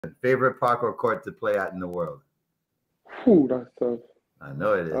Favorite park or court to play at in the world? Whew, that's tough. I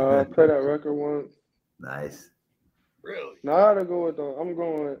know it is. Played that record once. Nice. Really? Now I gotta go with I'm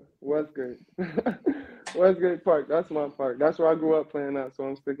going with Westgate. Westgate Park. That's my park. That's where I grew up playing at, so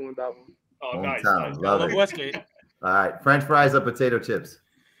I'm sticking with that one. Oh, Hometown. nice. Love Love it. Westgate. All right. French fries or potato chips?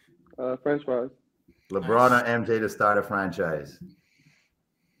 French fries. LeBron or MJ to start a franchise?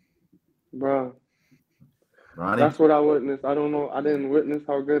 Bro, Ronnie? that's what I witnessed. I don't know. I didn't witness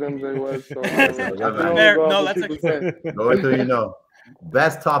how good MJ was. So I can Fair. only go No, off what that's people say. Go until you know.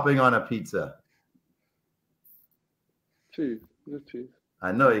 Best topping on a pizza? Cheese. Just cheese.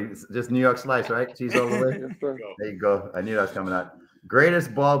 I know. It's just New York slice, right? Cheese all the way? Yes, sir. Go. There you go. I knew that was coming out.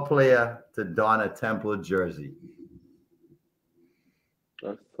 Greatest ball player to don a Temple jersey?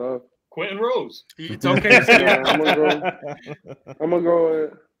 That's tough. Quentin Rose. It's okay to say Yeah, that. I'm gonna go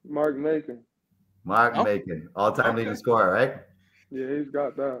with Mark Macon. Mark Oh. Macon. All-time leading scorer, right? Yeah, he's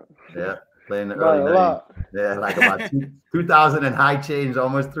got that. Yeah. Playing the By early a 90s. lot. Yeah, like about 2,000 and high change,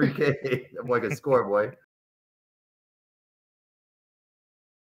 almost 3K. That boy can score, boy.